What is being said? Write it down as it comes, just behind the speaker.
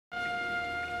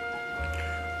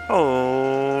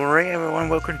Alright everyone,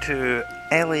 welcome to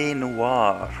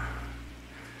Noire.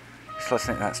 Just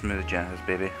listening to that smooth jazz,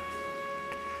 baby.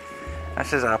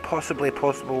 This is a possible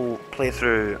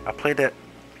playthrough. I played it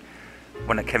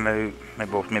when it came out,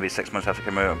 maybe 6 months after it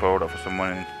came out. I borrowed it for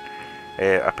someone.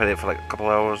 I played it for like a couple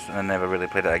of hours and I never really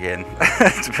played it again,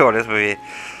 to be honest with you.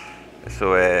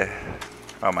 So,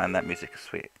 oh man, that music is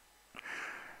sweet.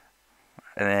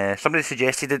 And somebody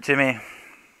suggested it to me.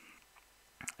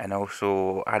 And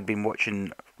also, I had been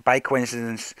watching, by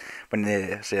coincidence, when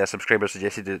a subscriber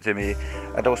suggested it to me,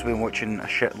 I'd also been watching a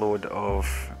shitload of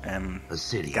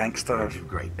gangster,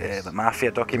 the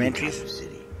mafia documentaries.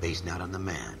 City, based not on the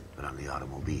man, but on the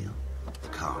automobile, the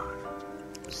car,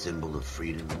 a symbol of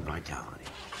freedom and vitality.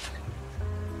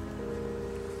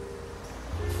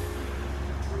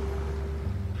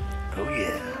 Oh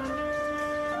yeah.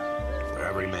 Where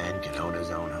every man can own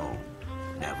his own home,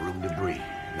 and have room to breathe,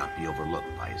 not be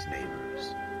overlooked by his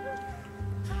neighbors.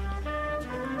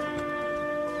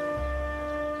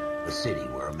 A city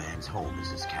where a man's home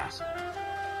is his castle,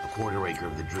 a quarter acre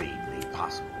of the dream made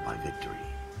possible by victory.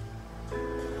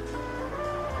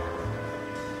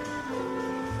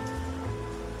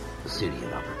 A city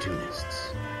of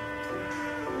opportunists.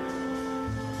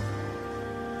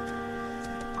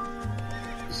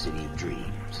 A city of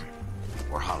dreams,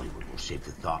 where Hollywood will shape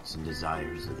the thoughts and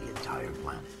desires of the entire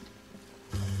planet.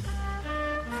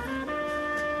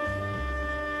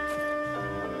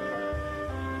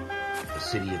 A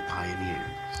city of pioneers.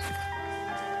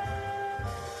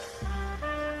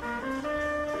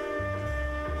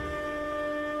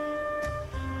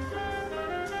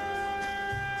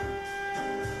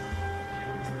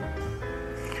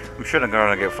 I'm sure I'm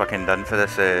gonna get fucking done for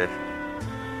this, this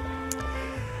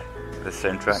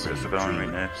soundtrack that's going on right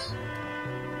now.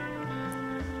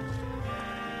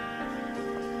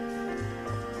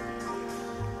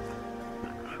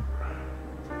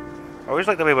 I always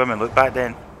liked the way women looked back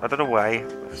then. I don't know why.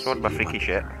 It's sort of my freaky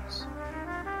shit.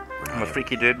 I'm a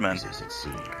freaky dude, man. A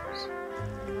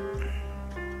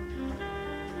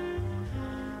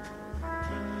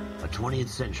 20th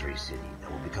century city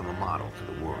that will become a model for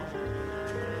the world.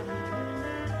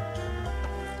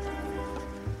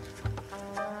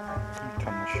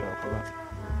 Turn the show up a bit.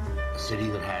 A city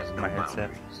that has no My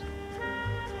headset. boundaries.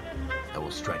 That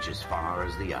will stretch as far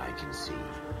as the eye can see.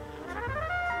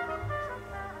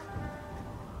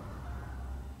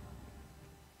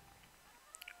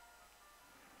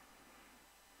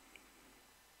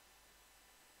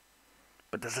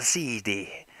 But there's a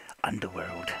seedy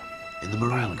underworld. In the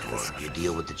Marine Corps, you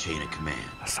deal with the chain of command.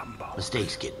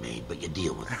 Mistakes get made, but you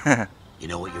deal with them. You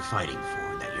know what you're fighting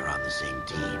for, that you're on the same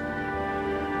team.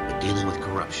 But dealing with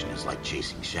corruption is like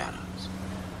chasing shadows.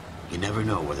 You never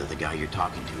know whether the guy you're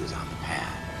talking to is on the pad,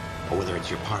 or whether it's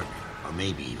your partner, or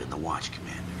maybe even the watch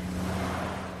commander.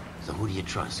 So who do you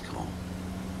trust, Cole?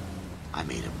 I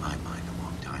made up my mind a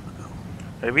long time ago.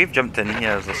 We've jumped in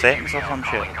here as the settings or some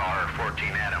shit.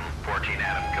 14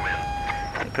 Adam, come in.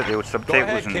 Put the old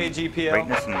subtitles and KGPL.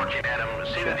 brightness and 14 Adam,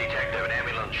 see the detective, an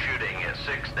ambulance shooting at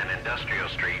 6th and Industrial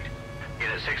Street.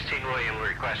 Unit 16 William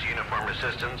requests uniform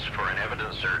assistance for an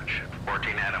evidence search.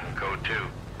 14 Adam, code 2.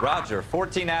 Roger,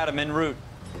 14 Adam en route.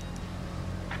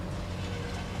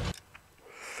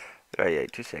 Right, yeah,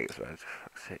 2 seconds, man.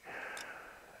 Fuck's sake.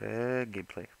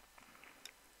 Gameplay.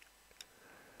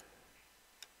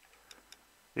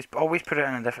 Just always put it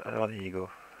in a different. Oh, there you go.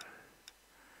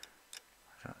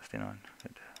 Is that staying on?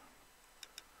 Good.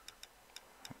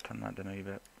 I'll turn that down a wee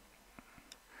bit. I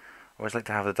always like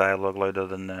to have the dialogue louder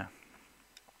than the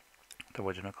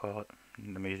what do you call it,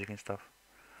 the music and stuff.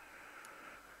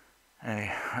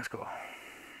 Anyway, let's go.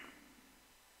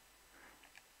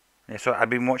 Yeah, so I've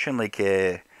been watching like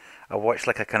I watched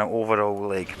like a kind of overall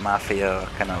like mafia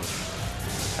kind of.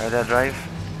 How did I drive?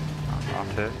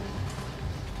 R2.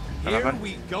 Here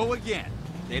we go again.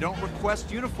 They don't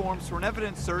request uniforms for an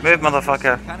evidence search. Move,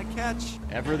 motherfucker. Kind of catch.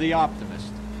 Ever the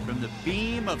optimist. From the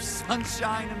beam of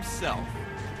sunshine himself.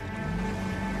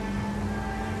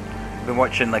 I've been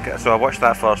watching so I watched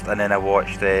that first, and then I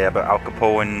watched about Al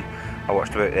Capone. I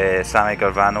watched about Sammy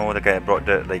Garvano, the guy that brought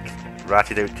out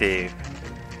ratted out to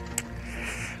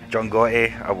John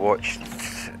Gotti. I watched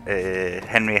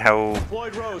Henry Hill.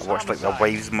 I watched like the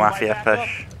wives mafia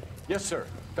fish. Yes, sir.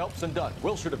 Phelps and Dunn,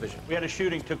 Wilshire Division. We had a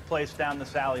shooting took place down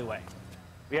this alleyway.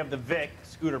 We have the Vic,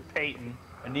 Scooter Payton,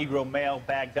 a Negro male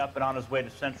bagged up and on his way to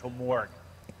Central Morgue.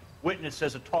 Witness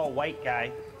says a tall white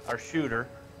guy, our shooter,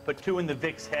 put 2 in the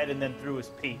Vic's head and then threw his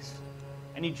piece.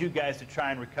 I need you guys to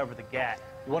try and recover the gat.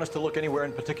 You want us to look anywhere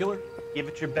in particular? Give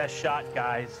it your best shot,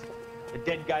 guys. The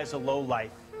dead guy's a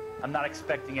lowlife. I'm not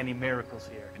expecting any miracles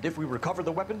here. And if we recover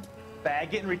the weapon?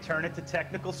 Bag it and return it to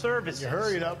technical services. You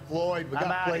hurry it up, Floyd. We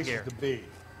got places to be.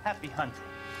 Happy hunting.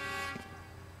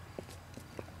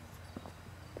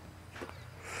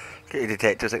 Get your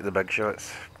detectives like the big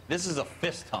shots. This is a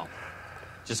fist hump.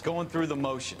 Just going through the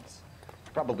motions.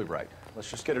 Probably right.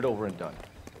 Let's just get it over and done.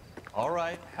 All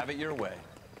right, have it your way.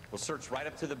 We'll search right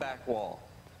up to the back wall.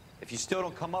 If you still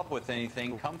don't come up with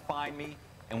anything, come find me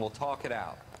and we'll talk it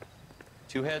out.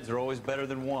 Two heads are always better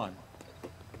than one.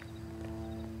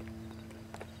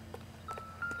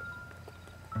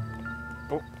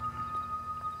 Oh.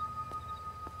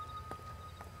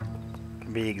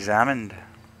 Can be examined.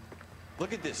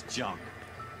 Look at this junk.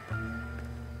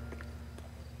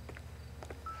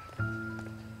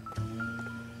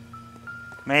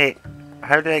 Mate,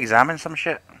 how do I examine some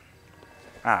shit?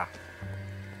 Ah.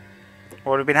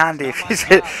 Well, it would have been handy if you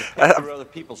said... through other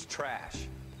people's trash.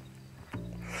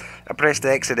 I pressed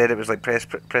X and then it was like press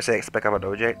X to pick up an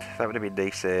object. That would have been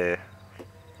nice. So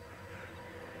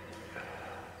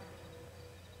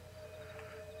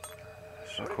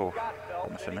cool,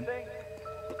 I'm assuming.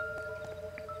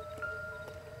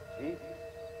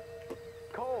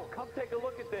 Cole, come take a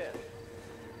look at this.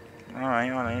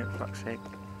 Alright, for fuck's sake.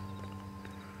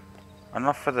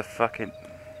 Enough for the fucking...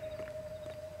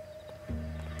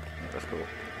 Let's go.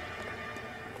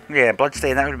 Yeah,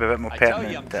 bloodstain, that would be a bit more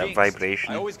pertinent, that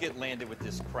vibration. I always get landed with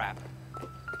this crap.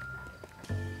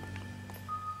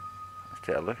 Let's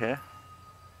take a look here.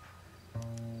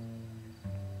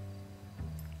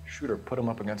 Shooter put him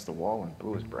up against the wall and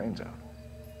blew his brains out.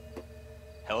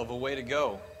 Hell of a way to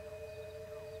go.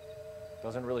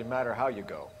 Doesn't really matter how you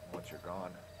go once you're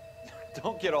gone.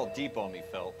 Don't get all deep on me,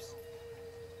 Phelps.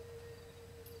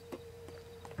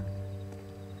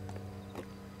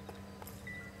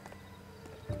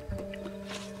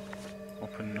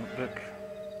 Open notebook.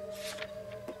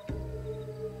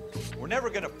 We're never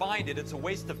gonna find it. It's a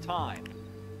waste of time.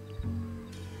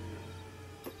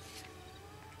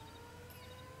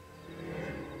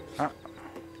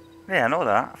 Yeah, I know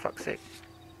that. Fuck's sake.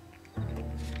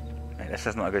 Right, this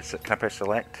is not a good... Can I press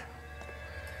select?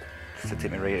 Just to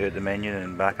take me right out the menu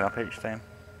and back up each time.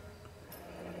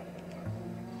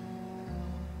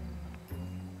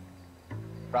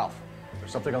 Ralph,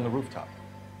 there's something on the rooftop.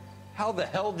 How the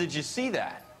hell did you see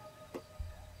that? A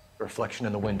reflection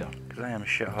in the window. Because I am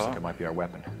shit hot. Looks like it might be our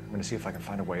weapon. I'm gonna see if I can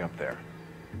find a way up there.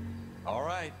 All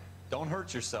right, don't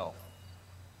hurt yourself.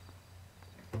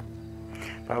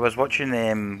 But I was watching,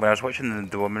 when I was watching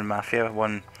the Woman Mafia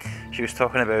one, she was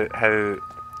talking about how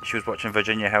she was watching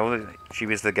Virginia Hill. She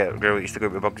was the girl that used to go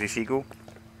with Bugsy Siegel.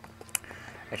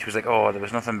 And she was like, oh, there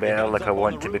was nothing better, like I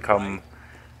want to become...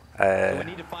 So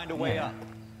we need to find a way up.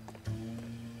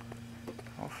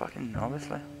 Oh, fucking,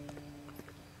 obviously.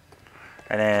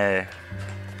 And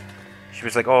she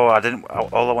was like, oh,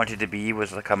 all I wanted to be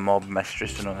was like a mob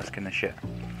mistress and all this kind of shit.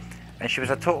 And she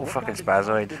was a total fucking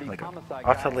spazoid, like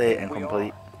utterly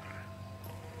incomplete.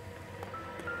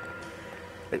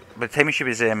 Like, by the time she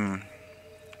was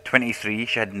 23,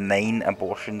 she had 9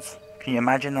 abortions. Can you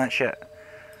imagine that shit?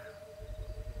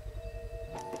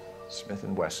 Smith &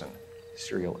 Wesson,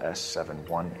 serial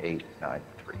S71893.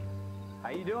 How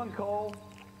you doing, Cole?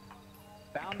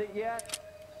 Found it yet?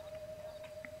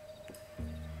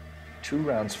 2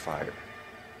 rounds fired.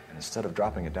 And instead of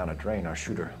dropping it down a drain, our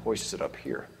shooter hoists it up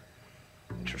here.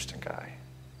 Interesting guy.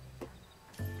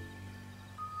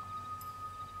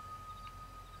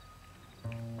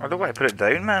 I don't want to put it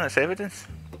down, man. It's evidence.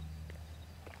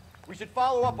 We should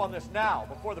follow up on this now,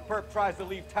 before the perp tries to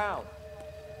leave town.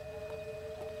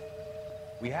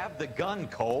 We have the gun,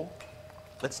 Cole.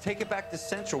 Let's take it back to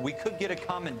Central. We could get a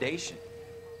commendation.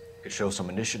 Could show some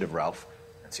initiative, Ralph,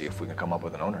 and see if we can come up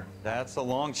with an owner. That's a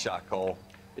long shot, Cole.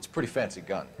 It's a pretty fancy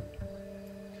gun.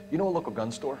 You know a local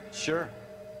gun store? Sure.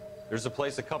 There's a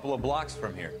place a couple of blocks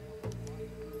from here.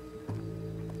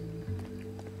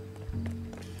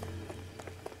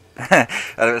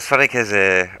 And it was funny because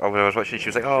when I was watching, she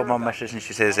was like, "Oh, Mum, missus," and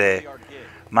she says,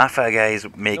 "Mafia guys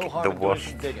make the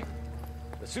worst." The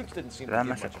suits didn't seem Did I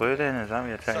miss a clue then? Is that what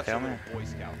you're trying to tell me? Boy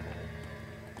Scout,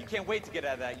 Cole. You can't wait to get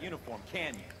out of that uniform,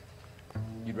 can you?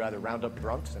 You'd rather round up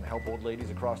drunks and help old ladies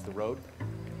across the road?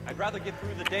 I'd rather get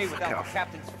through the day without the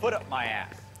captain's foot up my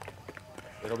ass.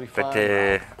 It'll be fine. But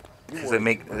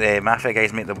the mafia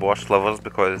guys make the worst lovers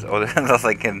because they're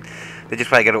thinking, they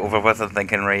just want to get it over with and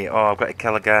thinking, right, oh, I've got to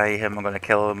kill a guy, I'm going to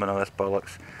kill him and all this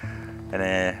bollocks.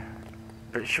 And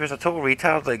but she was a total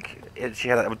retard. Like, she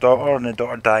had a daughter and the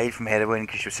daughter died from heroin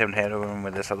because she was selling heroin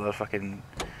with this other fucking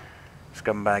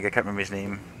scumbag. I can't remember his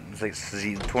name. It's like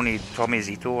Tommy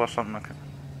Zito or something like that.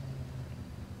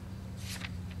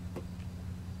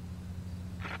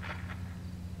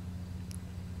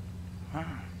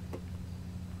 Ah.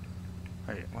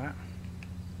 Wait, what?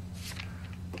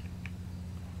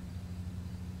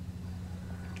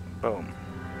 Boom.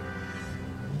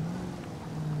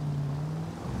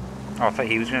 Oh, I thought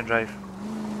he was going to drive.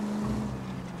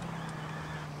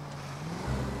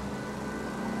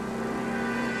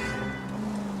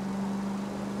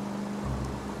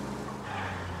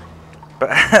 But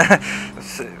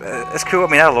it's cool. I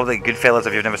mean, I love the Goodfellas.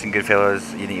 If you've never seen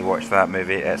Goodfellas, you need to watch that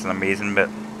movie. It's an amazing bit.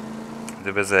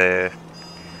 There was a...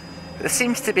 There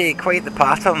seems to be quite the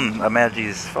pattern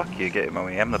emerges. Fuck you, get him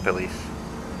away. I'm the police.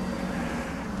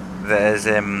 That is,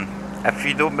 if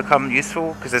you don't become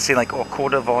useful, because they say like, oh,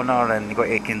 code of honour and you got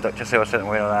to conduct yourself a certain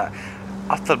way and all that.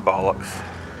 Utter bollocks.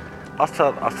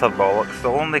 Utter bollocks. The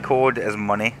only code is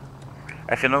money.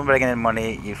 If you're not bringing in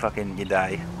money, you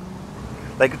die.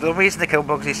 Like, the reason they killed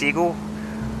Bugsy Siegel,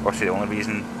 obviously the only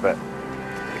reason, but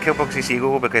they killed Bugsy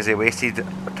Siegel because they wasted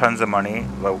tons of money,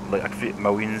 well, like a few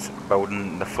millions,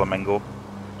 building the Flamingo.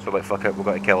 So like, fuck it, we've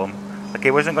got to kill him. Like,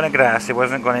 he wasn't going to grass, he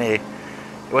wasn't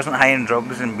high in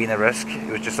drugs and being a risk.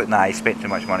 He was just like, nah, he spent too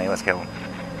much money, let's kill him.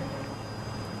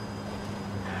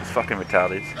 It's fucking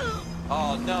retarded.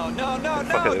 Oh, no,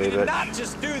 you did not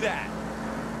just do that!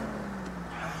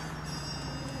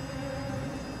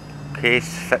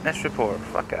 Case fitness report,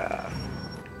 fuck off.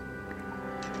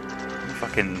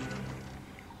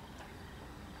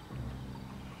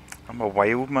 I'm a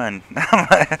wild man.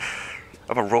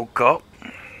 I'm a rogue cop.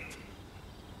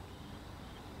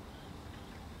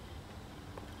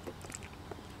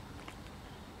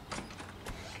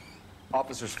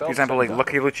 Officers For example, like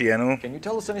Lucky Luciano. Can you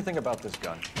tell us anything about this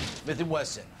gun? Smith &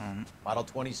 Wesson, Model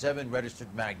 27, registered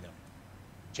Magnum.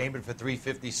 Chambered for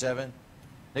 .357,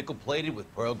 nickel-plated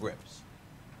with pearl grips.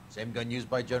 Same gun used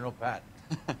by General Patton.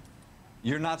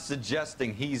 You're not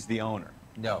suggesting he's the owner?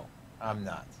 No, I'm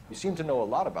not. You seem to know a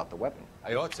lot about the weapon.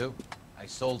 I ought to. I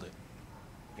sold it.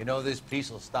 You know, this piece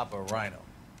will stop a rhino.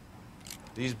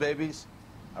 These babies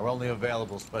are only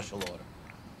available special order.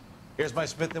 Here's my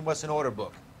Smith & Wesson order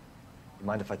book. You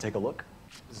mind if I take a look?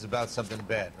 This is about something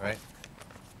bad, right?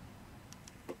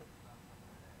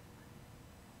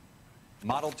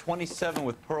 Model 27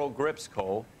 with pearl grips,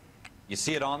 Cole. You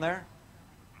see it on there?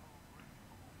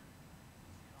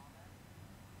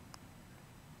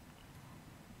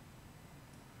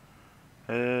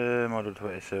 Model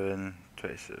 27,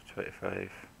 27,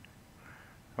 25.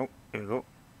 Oh, here we go.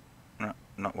 No,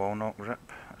 not walnut grip.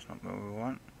 That's not what we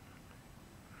want.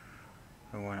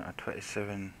 We want a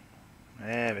 27.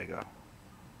 There we go.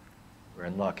 We're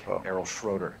in luck. Oh. Errol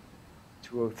Schroeder,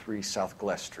 203 South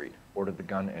Glass Street. Ordered the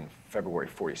gun in February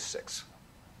 '46.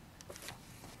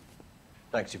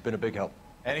 Thanks, you've been a big help.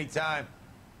 Anytime.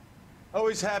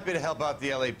 Always happy to help out the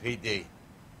LAPD.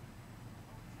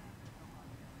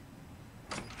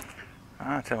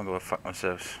 Tell him to go fuck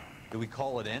themselves. Do we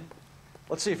call it in?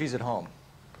 Let's see if he's at home.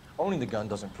 Owning the gun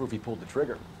doesn't prove he pulled the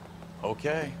trigger.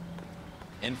 Okay.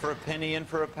 In for a penny, in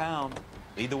for a pound.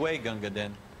 Either way, Gunga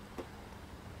Din.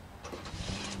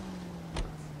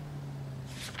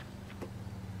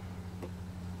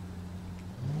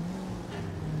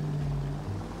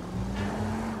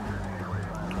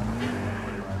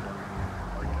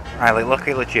 Like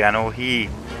Lucky Luciano, he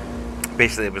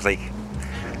basically was like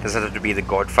considered to be the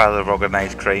godfather of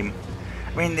organised crime.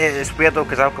 I mean, it's weird though,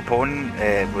 because Al Capone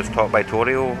was taught by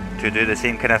Torrio to do the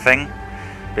same kind of thing.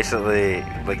 Basically,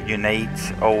 like,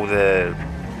 unite all the...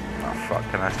 Oh fuck,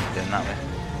 can I stop doing that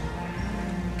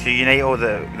way? To unite all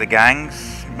the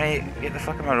gangs, mate, get the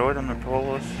fuck on my road on the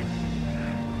polos.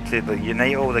 To like,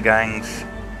 unite all the gangs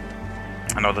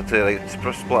in order to like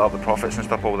split up the profits and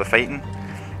stop all the fighting.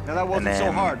 Now that wasn't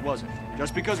so hard, was it?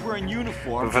 Just because we're in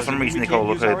uniform. But for some reason they call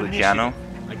Lucky Luciano.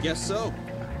 I guess so.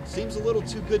 Seems a little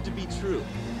too good to be true.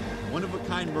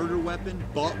 One-of-a-kind murder weapon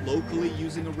bought locally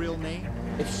using a real name.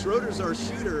 If Schroeder's our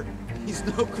shooter, he's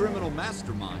no criminal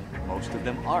mastermind. Most of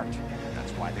them aren't.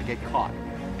 That's why they get caught.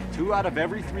 2 out of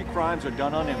every 3 crimes are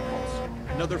done on impulse.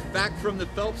 Another fact from the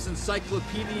Phelps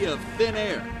Encyclopedia of Thin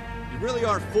Air. You really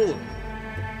are full of it.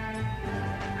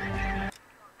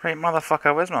 Right,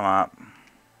 motherfucker, where's my map?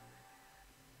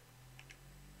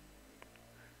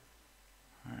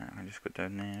 Alright, I just go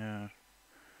down there.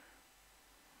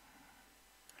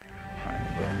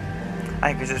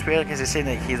 Aye, because it's weird because he's saying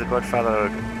that he's the godfather,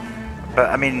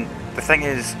 but I mean, the thing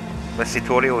is, with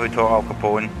Torrio who taught Al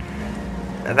Capone,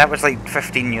 that was like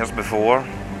 15 years before,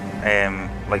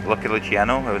 like Lucky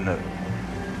Luciano,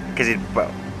 because he,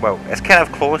 well, it's kind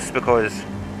of close because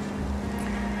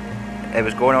it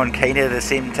was going on kind of the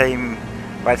same time,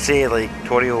 but I'd say like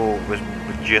Torrio was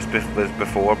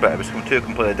before, but it was from 2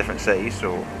 completely different cities,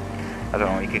 so I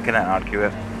don't know, you could kind of argue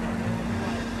it.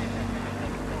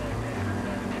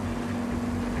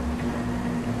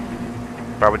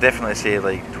 But I would definitely say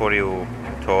like Torio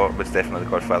taught was definitely the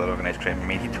Godfather of organised crime. I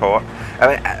mean, he taught.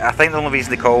 I think the only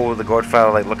reason they call the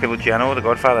Godfather like Lucky Luciano the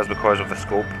Godfather is because of the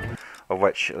scope of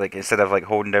which, like, instead of like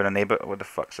holding down a neighbour, what the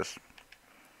fuck's this?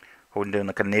 Holding down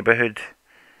like a neighbourhood.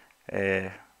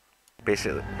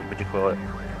 Basically, what would you call it?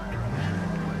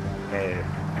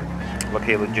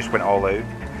 Lucky Luke just went all out.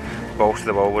 Balls to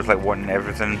the wall was like wanting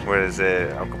everything, whereas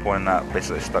Al Capone and that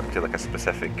basically stuck to like a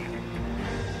specific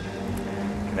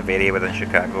kind of area within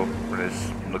Chicago, whereas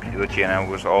Luciano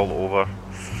was all over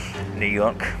New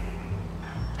York.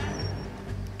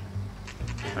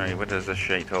 Alright, what is this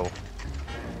shite hole?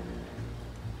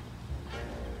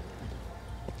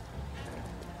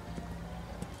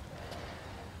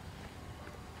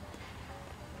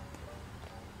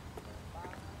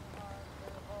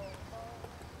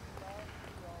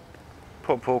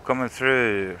 Pop-hole coming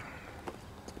through.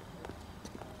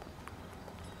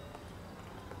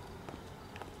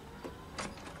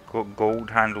 Gold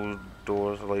handled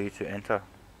doors allow you to enter.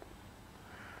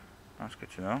 That's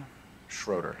good to know.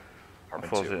 Schroeder.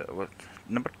 What?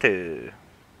 Number 2.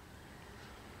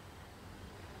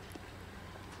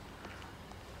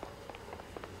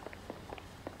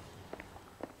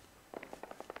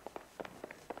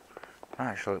 That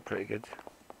actually looked pretty good.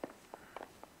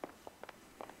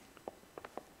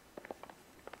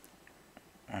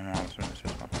 Oh no, this one.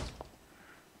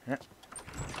 Yeah.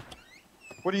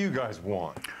 What do you guys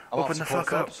want? Open the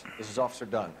fuck up. This is Officer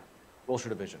Dunn, Wilshire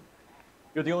Division.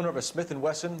 You're the owner of a Smith &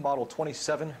 Wesson Model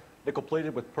 27,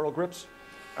 nickel-plated with pearl grips?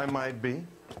 I might be.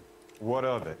 What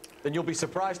of it? Then you'll be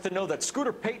surprised to know that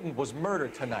Scooter Payton was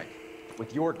murdered tonight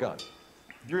with your gun.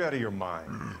 You're out of your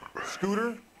mind.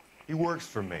 Scooter? He works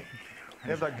for me. I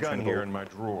have that gun here in my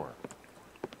drawer.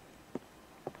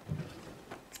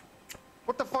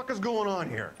 What the fuck is going on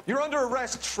here? You're under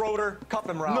arrest, Schroeder. Cuff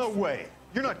him, Ralph. No way.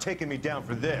 You're not taking me down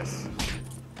for this.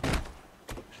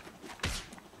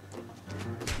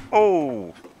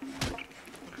 Oh!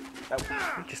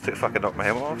 Just took fucking knocked my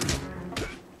helmet off.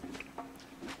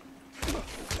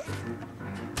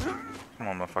 Come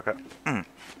on, motherfucker.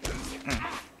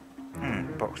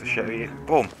 Box the shit out of you.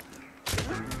 Boom!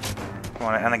 Come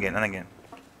on, and again, and again.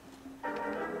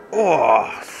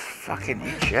 Oh! Fucking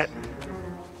eat shit.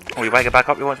 Oh, you want to get back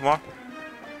up you once more?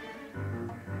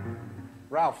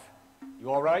 Ralph, you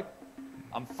alright?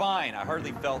 I'm fine. I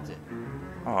hardly felt it.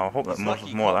 Oh, I hope that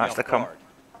more of that's to come.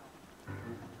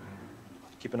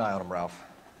 Keep an eye on him, Ralph.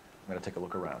 I'm gonna take a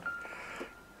look around.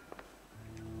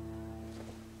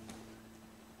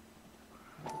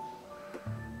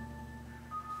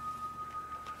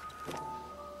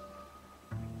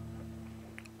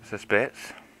 What's this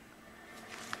bits?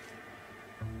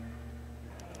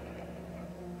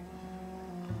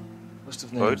 List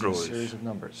of names and a series of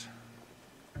numbers.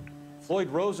 Floyd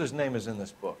Rose's name is in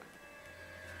this book.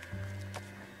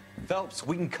 Phelps,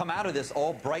 we can come out of this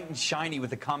all bright and shiny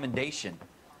with a commendation.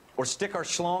 Or stick our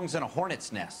schlongs in a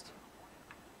hornet's nest.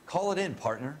 Call it in,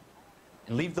 partner.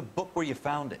 And leave the book where you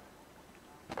found it.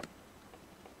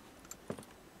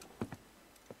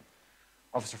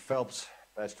 Officer Phelps,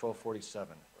 badge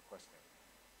 1247, requesting.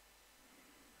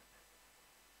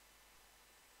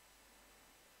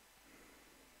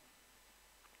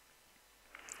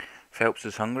 Phelps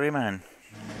is hungry, man.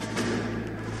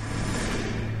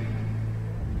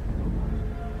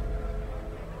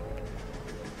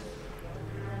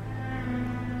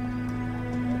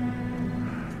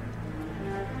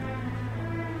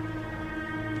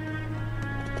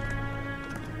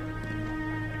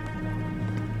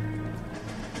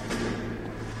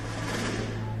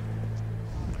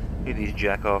 Look at these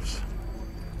jack-offs.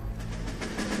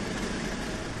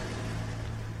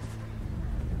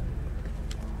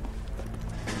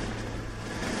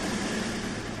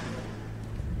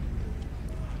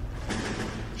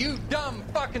 You dumb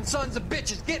fucking sons of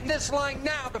bitches, get in this line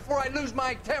now before I lose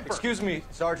my temper. Excuse me,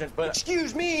 Sergeant, but...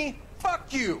 Excuse me?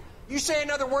 Fuck you. You say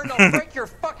another word and I'll break your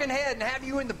fucking head and have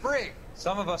you in the brig.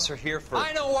 Some of us are here for...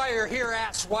 I know why you're here,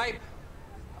 asswipe.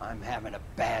 I'm having a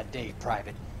bad day,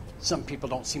 Private. Some people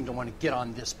don't seem to want to get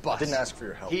on this bus. Didn't ask for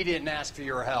your help. He didn't ask for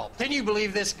your help. Can you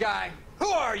believe this guy? Who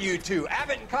are you two?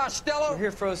 Abbott and Costello? We're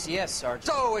here for OCS, Sergeant.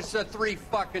 So it's the three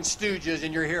fucking stooges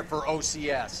and you're here for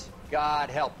OCS. God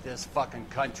help this fucking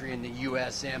country and the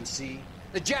USMC.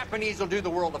 The Japanese will do the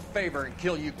world a favor and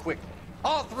kill you quickly.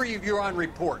 All three of you are on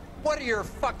report. What are your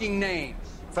fucking names?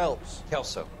 Phelps.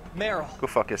 Kelso. Merrill. Go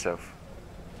fuck yourself.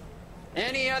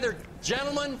 Any other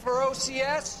gentlemen for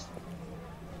OCS?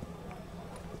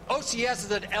 OCS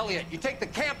is at Elliott. You take the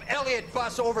Camp Elliott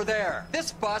bus over there.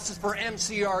 This bus is for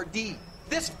MCRD.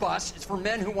 This bus is for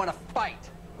men who want to fight.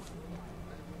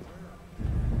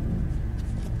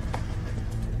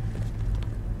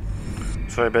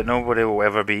 Sorry, but nobody will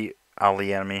ever beat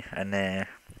Ali Enemy, and I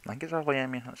think it's Ali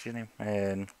Enemy, that's his name.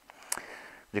 What do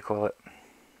you call it?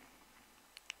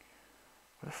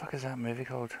 What the fuck is that movie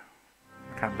called?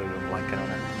 I can't believe I'm blanking on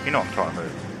it. You know what I'm talking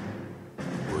about.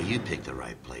 Well, you picked the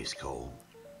right place, Cole.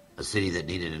 A city that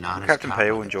needed an honest Captain cop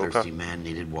Pyle like and a Joker. thirsty man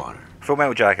needed water. Full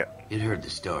Metal Jacket. You'd heard the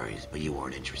stories, but you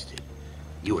weren't interested.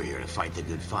 You were here to fight the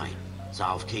good fight,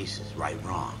 solve cases, right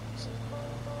wrongs.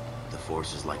 The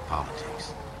force is like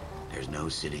politics. There's no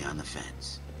sitting on the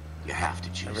fence. You have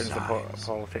to choose sides.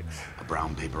 Politics. A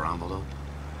brown paper envelope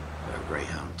or a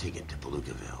Greyhound ticket to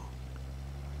Palookaville.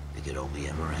 It could only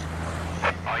ever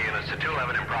end. All units to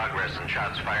 211 in progress and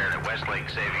shots fired at Westlake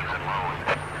Savings and Loan,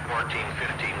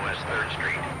 1415 West 3rd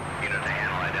Street. Unit to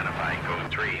handle identifying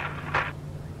code 3.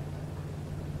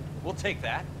 We'll take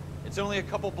that. It's only a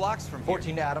couple blocks from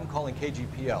 14 Adam calling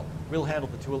KGPL. We'll handle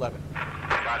the 211.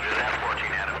 Roger that, 14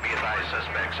 Adam. Be advised,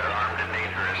 suspects are armed and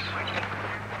dangerous.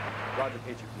 Roger,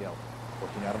 KGPL.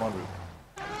 14 Adam en route.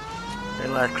 Hey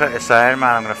lad, criticize Iron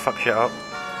Man, I'm gonna fuck shit up.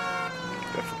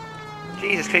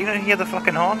 Jesus Christ, you don't hear the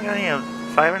fucking horn? You don't hear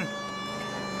siren?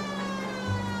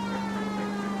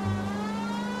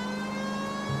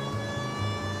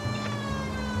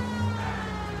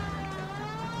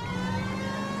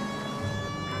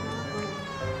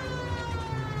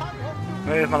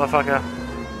 Move, motherfucker.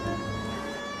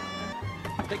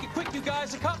 Take it quick, you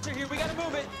guys. The cops are here. We gotta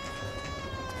move it.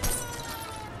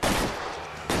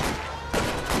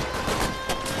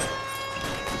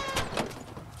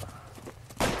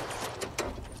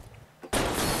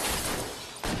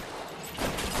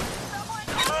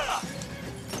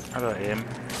 How do I aim?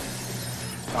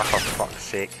 Oh, for fuck's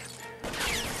sake.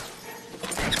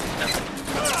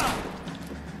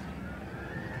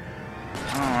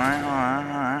 Alright.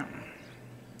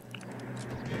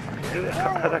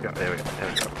 How do I go? There we go.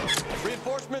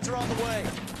 Reinforcements are on the way.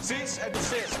 Cease and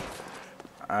desist.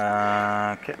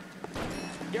 Okay.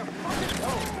 You're fucking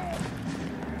go.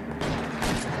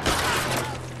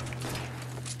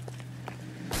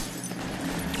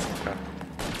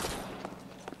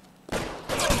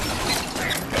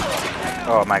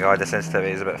 Oh my god, the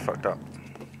sensitivity is a bit fucked up.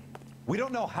 We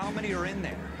don't know how many are in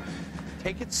there.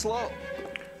 Take it slow.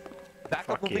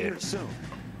 Backup will be here soon.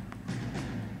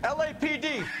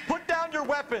 LAPD, put down your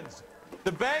weapons.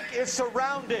 The bank is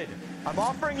surrounded. I'm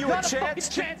offering you a chance.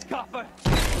 Chance, copper.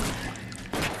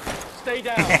 Stay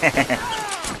down.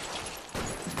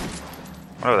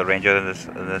 Oh, the ranger in this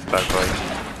bad boy.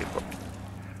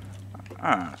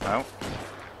 Ah, no.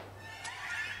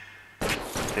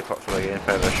 They pop through again,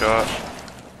 fire the shot.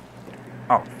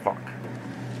 Oh, fuck.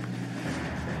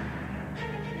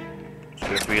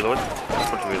 Supposed to reload?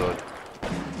 Supposed to reload.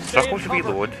 Supposed to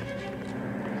reload.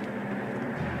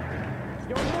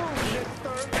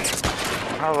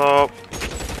 Hello.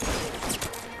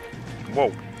 Whoa.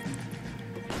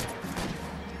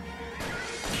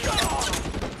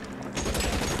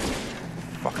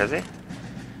 Fuck is he?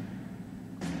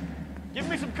 Give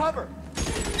me some cover.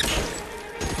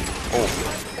 Oh.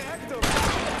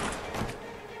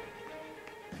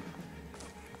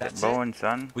 That's Bowen, it?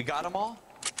 son. We got them all?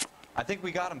 I think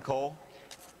we got them, Cole.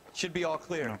 Should be all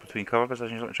clear. Between cover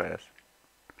positions, let me try this.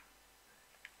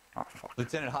 Oh, fuck.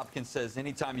 Lieutenant Hopkins says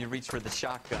anytime you reach for the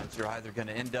shotguns, you're either going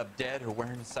to end up dead or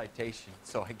wearing a citation.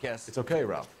 So I guess... It's okay,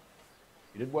 Ralph.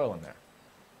 You did well in there.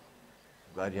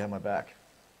 I'm glad you had my back.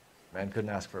 Man couldn't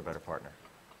ask for a better partner.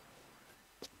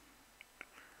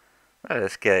 Look at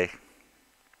this guy.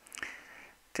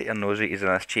 Take your nose eaties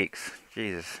on his cheeks.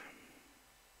 Jesus.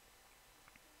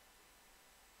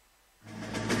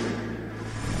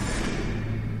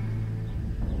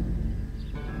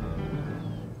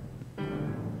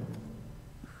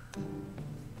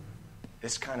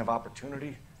 This kind of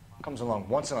opportunity comes along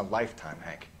once in a lifetime,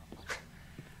 Hank.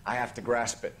 I have to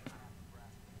grasp it.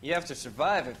 You have to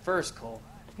survive it first, Cole.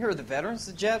 Here are the veterans.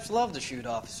 The Japs love to shoot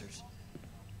officers.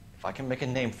 If I can make a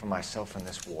name for myself in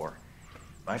this war,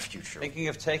 my future... Thinking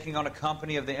of taking on a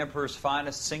company of the Emperor's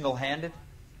finest single-handed?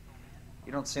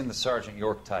 You don't seem the Sergeant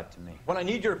York type to me. When I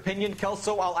need your opinion,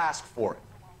 Kelso, I'll ask for it.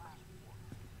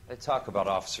 They talk about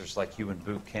officers like you in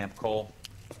boot camp, Cole.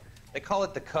 They call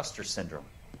it the Custer Syndrome.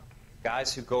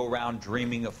 Guys who go around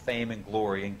dreaming of fame and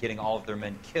glory and getting all of their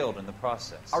men killed in the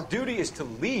process. Our duty is to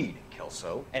lead,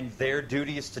 Kelso. And their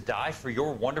duty is to die for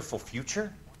your wonderful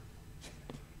future?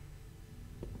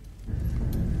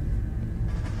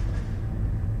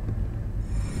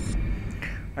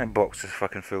 My box is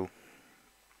fucking full.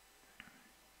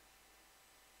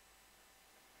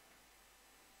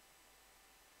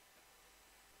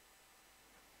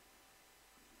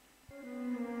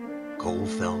 Cole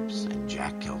Phelps and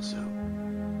Jack Kelso.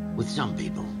 With some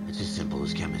people, it's as simple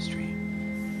as chemistry.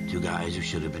 Two guys who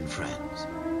should have been friends,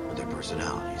 but their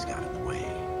personalities got in the way.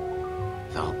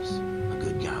 Phelps, a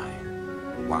good guy,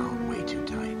 wound way too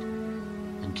tight.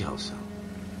 And Kelso,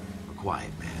 a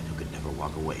quiet man who could never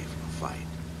walk away from a fight.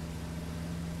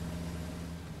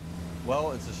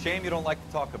 Well, it's a shame you don't like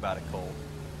to talk about it, Cole.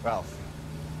 Ralph,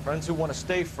 friends who want to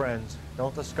stay friends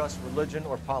don't discuss religion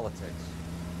or politics.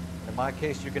 In my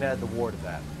case, you can add the war to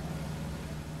that.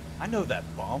 I know that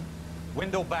bum.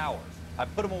 Wendell Bowers. I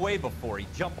put him away before. He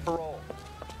jumped parole.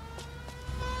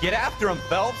 Get after him,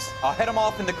 Phelps. I'll head him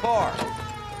off in the car.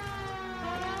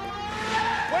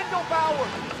 Wendell Bowers!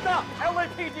 Stop!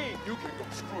 LAPD! You can go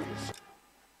screw yourself.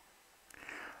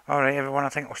 Alright everyone, I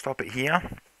think I'll stop it here.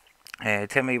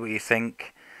 Tell me what you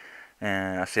think.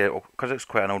 I say, because it's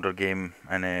quite an older game,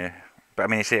 and but I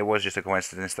mean, you say it was just a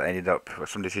coincidence that I ended up, or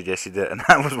somebody suggested it, and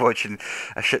I was watching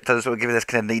a shit ton, so it'll give you this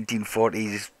kind of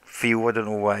 1940s feel, I don't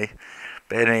know why.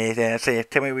 But anyway, say,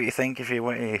 tell me what you think. If you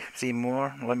want to see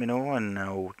more, let me know, and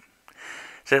I'll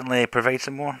certainly provide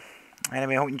some more.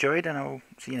 Anyway, I hope you enjoyed, and I'll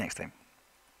see you next time.